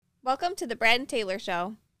Welcome to the Brad and Taylor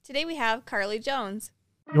Show. Today we have Carly Jones.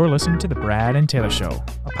 You're listening to the Brad and Taylor Show,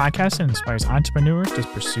 a podcast that inspires entrepreneurs to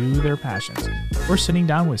pursue their passions. We're sitting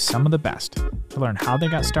down with some of the best to learn how they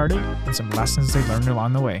got started and some lessons they learned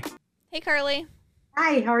along the way. Hey, Carly.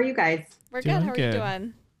 Hi, how are you guys? We're Doing good. How are you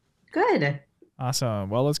good. doing? Good.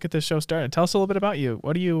 Awesome. Well, let's get this show started. Tell us a little bit about you.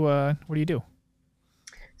 What do you do?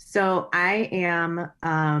 So I am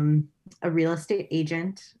a real estate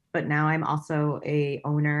agent, but now I'm also a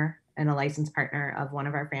owner and a licensed partner of one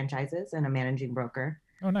of our franchises and a managing broker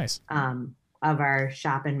Oh, nice. of our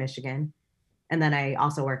shop in Michigan. And then I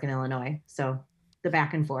also work in Illinois. So the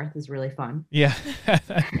back and forth is really fun. Yeah,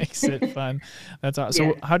 that makes it fun. That's awesome.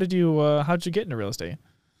 Yeah. So how did you get into real estate?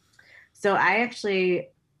 So I actually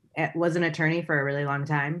was an attorney for a really long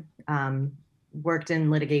time, worked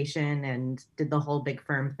in litigation and did the whole big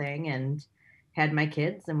firm thing and had my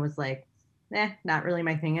kids and was like, not really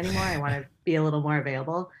my thing anymore. I want to be a little more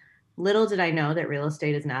available. Little did I know that real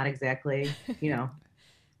estate is not exactly,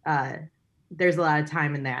 there's a lot of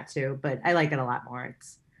time in that too, but I like it a lot more.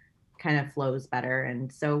 It's kind of flows better.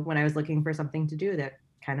 And so when I was looking for something to do that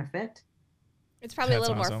kind of fit. It's probably a That's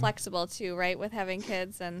little awesome. more flexible too, right? With having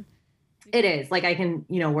kids and It is like I can,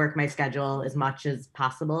 work my schedule as much as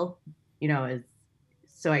possible,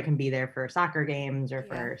 so I can be there for soccer games or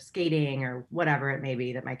for skating or whatever it may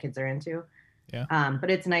be that my kids are into. Yeah. But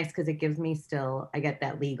it's nice because it gives me I get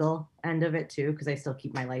that legal end of it too, because I still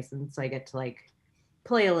keep my license. So I get to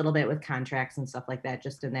play a little bit with contracts and stuff like that,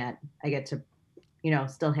 just in that I get to,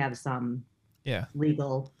 still have some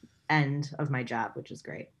legal end of my job, which is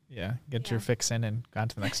great. Yeah. Get your fix in and on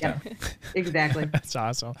to the next step. Exactly. That's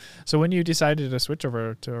awesome. So when you decided to switch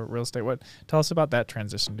over to real estate, tell us about that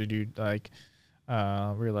transition? Did you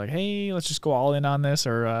were you like, hey, let's just go all in on this,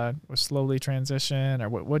 or slowly transition, or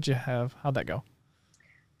what'd you have? How'd that go?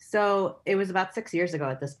 So it was about 6 years ago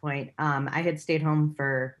at this point. I had stayed home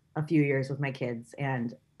for a few years with my kids,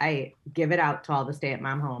 and I give it out to all the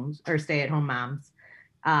stay-at-home moms.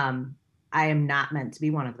 I am not meant to be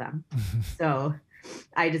one of them. So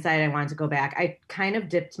I decided I wanted to go back. I kind of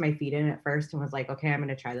dipped my feet in at first and was like, okay, I'm going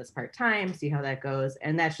to try this part-time, see how that goes.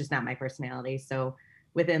 And that's just not my personality. So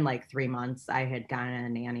within 3 months, I had gotten a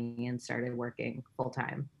nanny and started working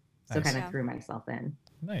full-time. So Nice. kind of threw myself in.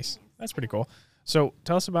 Nice. That's pretty cool. So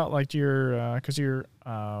tell us about your, cause you're,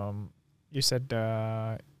 you said,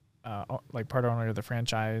 part owner of the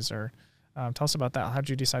franchise, or tell us about that. How'd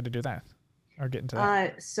you decide to do that or get into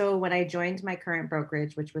that? So when I joined my current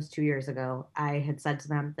brokerage, which was 2 years ago, I had said to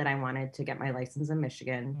them that I wanted to get my license in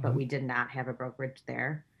Michigan, but we did not have a brokerage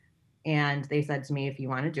there. And they said to me, if you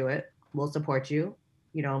want to do it, we'll support you,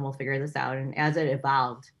 and we'll figure this out. And as it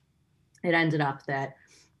evolved, it ended up that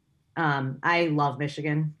I love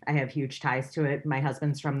Michigan. I have huge ties to it. My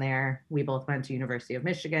husband's from there. We both went to University of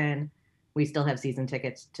Michigan. We still have season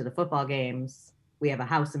tickets to the football games. We have a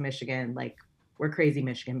house in Michigan. We're crazy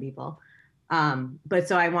Michigan people. But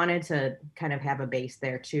so I wanted to kind of have a base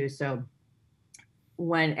there too. So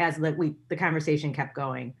as the conversation kept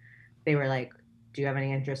going, they were like, do you have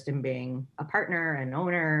any interest in being a partner, an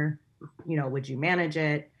owner? Would you manage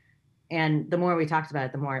it? And the more we talked about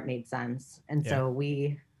it, the more it made sense. And so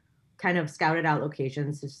we kind of scouted out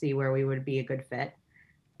locations to see where we would be a good fit.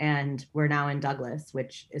 And we're now in Douglas,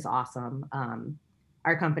 which is awesome.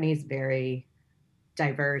 Our company is very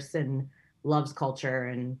diverse and loves culture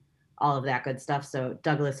and all of that good stuff. So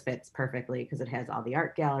Douglas fits perfectly because it has all the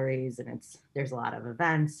art galleries and there's a lot of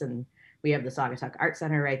events, and we have the Saugatuck Art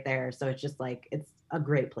Center right there. So it's just it's a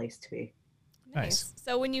great place to be. Nice.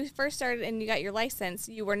 So when you first started and you got your license,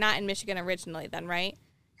 you were not in Michigan originally then, right?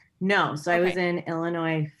 No. So I was in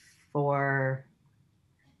Illinois for,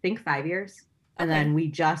 I think, 5 years. And then we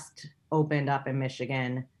just opened up in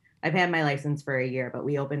Michigan. I've had my license for a year, but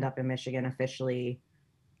we opened up in Michigan officially,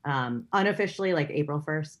 unofficially April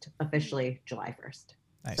 1st, officially July 1st.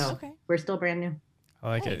 Nice. So we're still brand new. I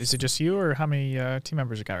like it. Is it just you, or how many team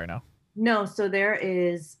members you got right now? No. So there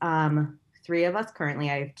is 3 of us currently.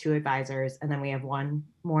 I have 2 advisors, and then we have 1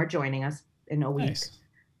 more joining us in a week. Nice.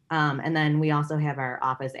 And then we also have our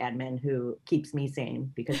office admin who keeps me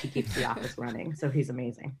sane because he keeps the office running. So he's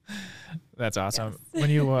amazing. That's awesome. Yes. When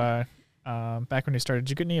you, back when you started, did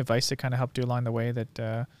you get any advice that kind of helped you along the way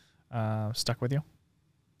that stuck with you?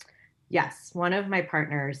 Yes. One of my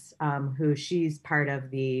partners, who she's part of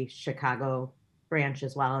the Chicago branch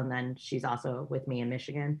as well, and then she's also with me in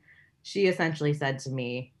Michigan, she essentially said to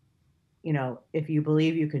me, if you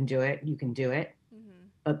believe you can do it, you can do it.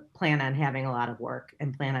 But plan on having a lot of work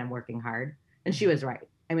and plan on working hard. And she was right.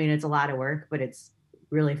 I mean, it's a lot of work, but it's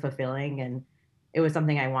really fulfilling. And it was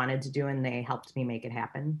something I wanted to do, and they helped me make it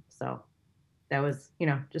happen. So that was,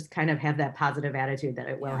 just kind of have that positive attitude that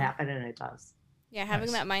it will happen, and it does. Yeah,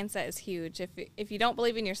 having that mindset is huge. If you don't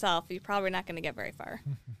believe in yourself, you're probably not going to get very far.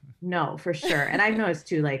 No, for sure. And I've noticed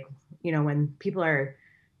too, like, when people are,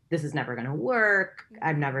 this is never going to work,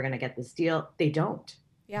 I'm never going to get this deal, they don't.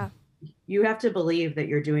 Yeah. You have to believe that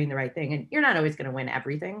you're doing the right thing. And you're not always going to win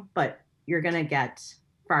everything, but you're going to get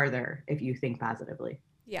farther if you think positively.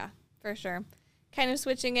 Yeah, for sure. Kind of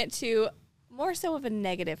switching it to more so of a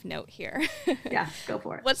negative note here. Yeah, go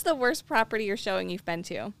for it. What's the worst property you're showing you've been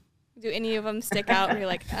to? Do any of them stick out and you're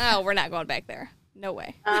like, oh, we're not going back there? No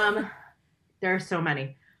way. There are so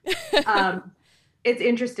many. It's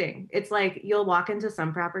interesting. It's like you'll walk into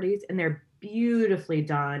some properties and they're beautifully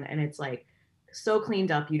done and it's like so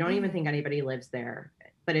cleaned up. You don't even think anybody lives there,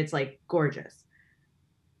 but it's like gorgeous.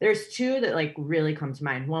 There's two that like really come to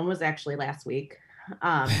mind. One was actually last week.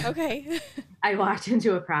 Okay. I walked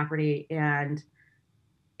into a property and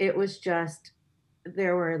it was just,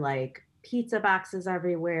 there were like pizza boxes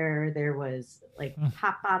everywhere. There was like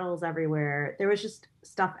pop bottles everywhere. There was just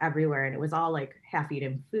stuff everywhere. And it was all like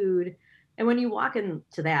half-eaten food. And when you walk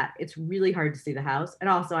into that, it's really hard to see the house. And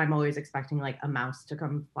also I'm always expecting like a mouse to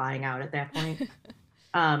come flying out at that point.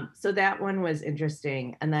 So that one was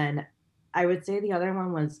interesting. And then I would say the other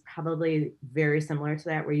one was probably very similar to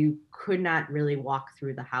that, where you could not really walk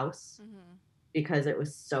through the house because it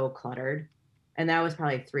was so cluttered. And that was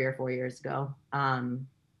probably 3 or 4 years ago. And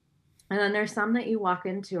then there's some that you walk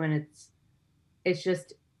into and it's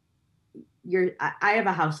just, I have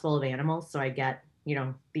a house full of animals, so I get,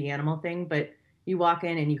 the animal thing, but you walk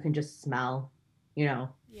in and you can just smell,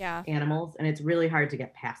 animals. And it's really hard to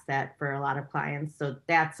get past that for a lot of clients. So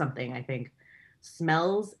that's something I think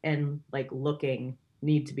smells and like looking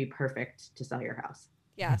need to be perfect to sell your house.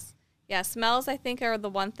 Yes. Yeah. Smells, I think, are the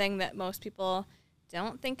one thing that most people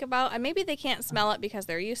don't think about. And maybe they can't smell it because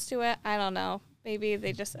they're used to it. I don't know. Maybe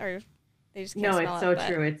they just are. They just can't no, smell it's so it,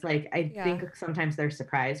 true. It's like, I think sometimes they're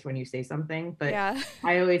surprised when you say something, but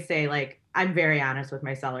I always say like, I'm very honest with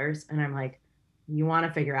my sellers and I'm like, you want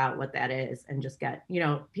to figure out what that is and just get,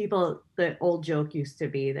 people, the old joke used to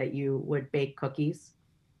be that you would bake cookies,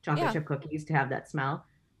 chocolate chip cookies to have that smell.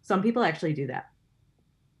 Some people actually do that.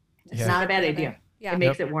 It's not a bad idea. Yeah. It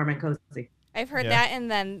makes it warm and cozy. I've heard that, and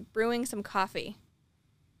then brewing some coffee.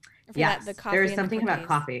 Yes, the coffee there's something about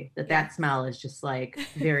coffee that smell is just like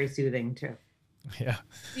very soothing too. Yeah.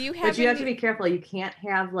 Do you have? But you have to be careful. You can't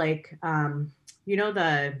have like, the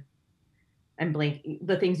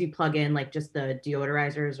things you plug in, like just the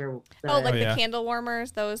deodorizers or the candle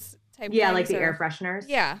warmers, those type. Yeah, like the air fresheners.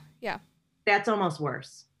 Yeah. That's almost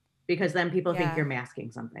worse because then people think you're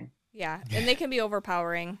masking something. Yeah, and they can be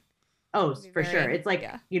overpowering. Oh, for sure. It's like,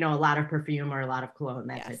 a lot of perfume or a lot of cologne,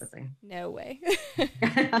 that type of thing. No way.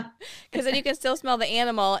 Because then you can still smell the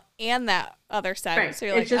animal and that other scent. Right. So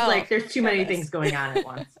you're like, it's just like there's too many things going on at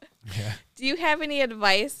once. Yeah. Do you have any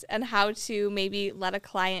advice on how to maybe let a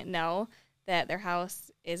client know that their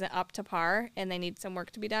house isn't up to par and they need some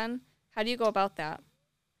work to be done? How do you go about that?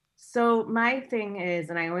 So my thing is,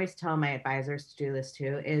 and I always tell my advisors to do this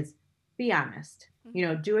too, is be honest.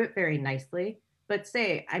 Do it very nicely. But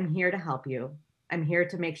say, I'm here to help you. I'm here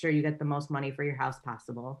to make sure you get the most money for your house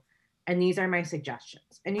possible. And these are my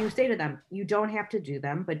suggestions. And you say to them, you don't have to do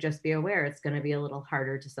them, but just be aware it's going to be a little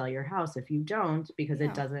harder to sell your house if you don't, because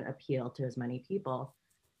it doesn't appeal to as many people.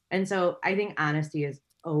 And so I think honesty is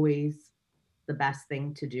always the best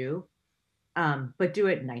thing to do. But do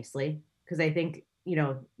it nicely. Because I think, you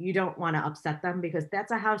don't want to upset them because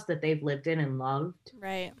that's a house that they've lived in and loved.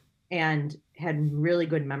 Right. And had really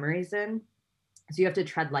good memories in. So you have to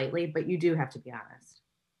tread lightly, but you do have to be honest.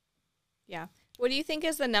 Yeah. What do you think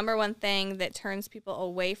is the number one thing that turns people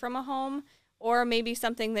away from a home, or maybe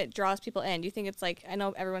something that draws people in? Do you think it's like, I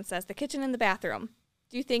know everyone says the kitchen and the bathroom.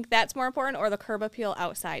 Do you think that's more important, or the curb appeal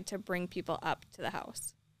outside to bring people up to the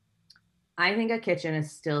house? I think a kitchen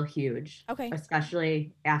is still huge. Okay.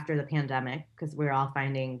 Especially after the pandemic, because we're all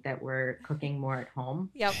finding that we're cooking more at home.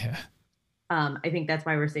 Yep. Yeah. I think that's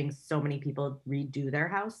why we're seeing so many people redo their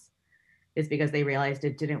house. Is because they realized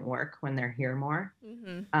it didn't work when they're here more.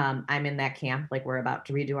 Mm-hmm. I'm in that camp. Like we're about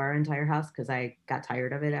to redo our entire house because I got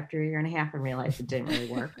tired of it after a year and a half and realized it didn't really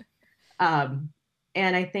work. And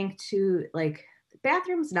I think too, like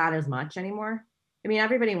bathrooms, not as much anymore. I mean,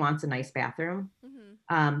 everybody wants a nice bathroom.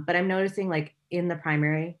 Mm-hmm. But I'm noticing like in the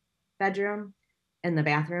primary bedroom and the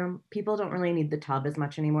bathroom, people don't really need the tub as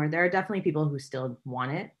much anymore. There are definitely people who still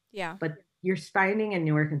want it. Yeah. But you're finding in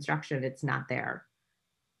newer construction, it's not there.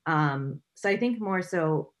 So I think more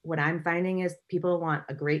so what I'm finding is people want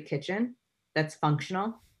a great kitchen that's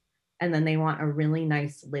functional, and then they want a really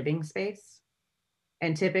nice living space.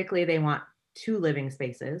 And typically they want two living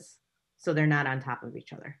spaces so they're not on top of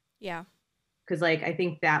each other. Yeah. Because like I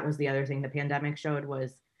think that was the other thing the pandemic showed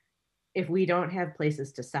was if we don't have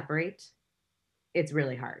places to separate, it's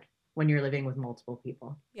really hard when you're living with multiple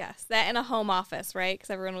people. Yes, that in a home office, right? Because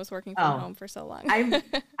everyone was working from home for so long.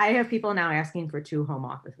 I have people now asking for 2 home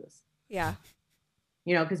offices. Yeah.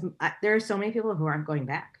 You know, because there are so many people who aren't going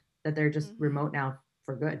back, that they're just remote now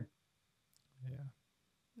for good.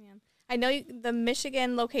 Yeah. I know the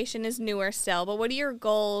Michigan location is newer still, but what are your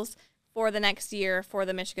goals for the next year for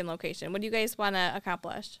the Michigan location? What do you guys want to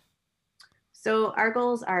accomplish? So our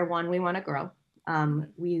goals are, one, we want to grow.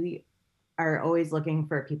 We are always looking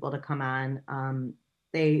for people to come on.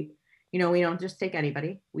 We don't just take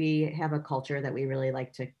anybody. We have a culture that we really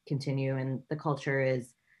like to continue, and the culture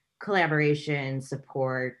is collaboration,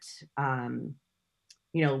 support,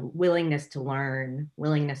 willingness to learn,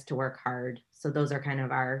 willingness to work hard. So those are kind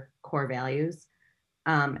of our core values.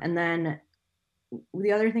 And then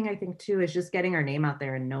the other thing I think too is just getting our name out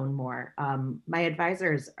there and known more. My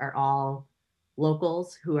advisors are all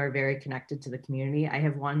locals who are very connected to the community. I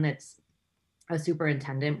have one that's a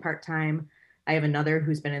superintendent part-time. I have another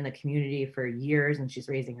who's been in the community for years and she's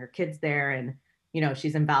raising her kids there. And,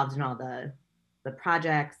 she's involved in all the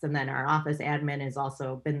projects. And then our office admin has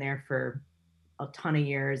also been there for a ton of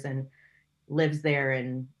years and lives there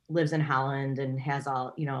and lives in Holland and has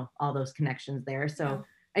all those connections there. So yeah.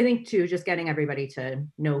 I think too, just getting everybody to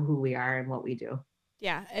know who we are and what we do.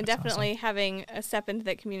 Yeah. And that's definitely awesome. Having a step into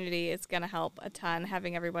that community is going to help a ton.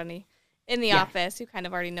 Having everybody in the office who kind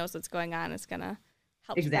of already knows what's going on is going to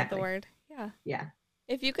help spread the word. Yeah. Yeah.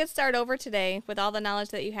 If you could start over today with all the knowledge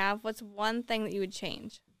that you have, what's one thing that you would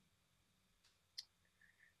change?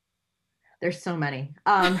 There's so many.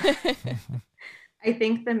 I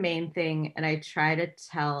think the main thing, and I try to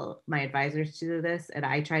tell my advisors to do this, and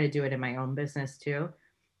I try to do it in my own business too,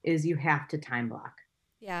 is you have to time block.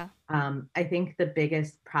 Yeah. I think the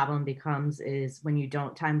biggest problem is when you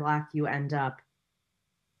don't time block, you end up,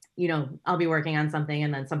 I'll be working on something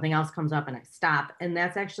and then something else comes up and I stop. And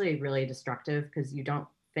that's actually really destructive because you don't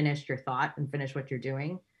finish your thought and finish what you're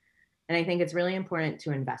doing. And I think it's really important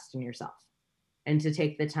to invest in yourself and to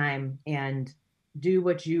take the time and do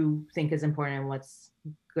what you think is important and what's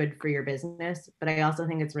good for your business. But I also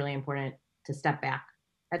think it's really important to step back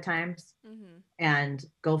at times and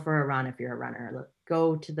go for a run if you're a runner.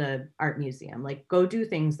 Go to the art museum, go do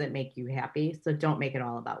things that make you happy. So don't make it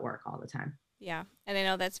all about work all the time. Yeah. And I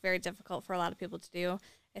know that's very difficult for a lot of people to do,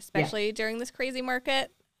 especially during this crazy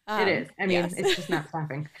market. It is. I mean, it's just not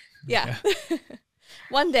stopping. Yeah.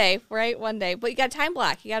 One day, right? One day. But you got time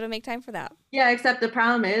block. You got to make time for that. Yeah, except the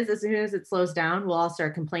problem is as soon as it slows down, we'll all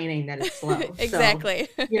start complaining that it's slow. Exactly.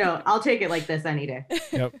 So, I'll take it like this any day.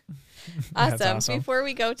 Yep. Awesome. Before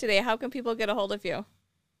we go today, how can people get a hold of you?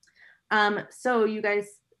 So you guys,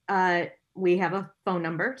 we have a phone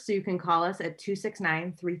number, so you can call us at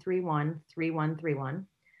 269-331-3131.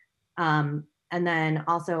 And then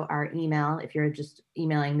also our email, if you're just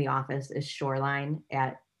emailing the office, is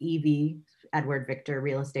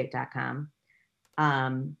shoreline@evedwardvictorrealestate.com.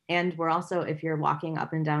 And we're also, if you're walking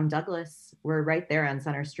up and down Douglas, we're right there on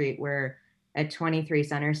Center Street. We're at 23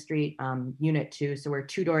 Center Street, Unit 2. So we're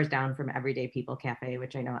 2 doors down from Everyday People Cafe,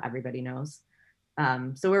 which I know everybody knows.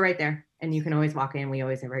 So we're right there and you can always walk in. We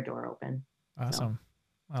always have our door open. Awesome.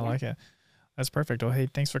 So, I like it. That's perfect. Well, hey,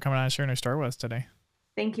 thanks for coming on and sharing your story with us today.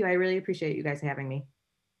 Thank you. I really appreciate you guys having me.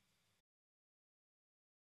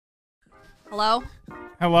 Hello?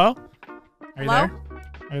 Hello? Are you there?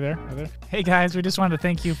 Are you there? Hey guys, we just wanted to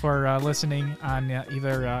thank you for listening on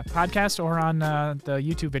either podcast or on the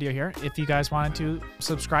YouTube video here. If you guys wanted to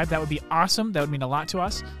subscribe, that would be awesome. That would mean a lot to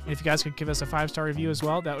us. And if you guys could give us a 5-star review as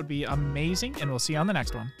well, that would be amazing. And we'll see you on the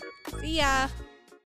next one. See ya.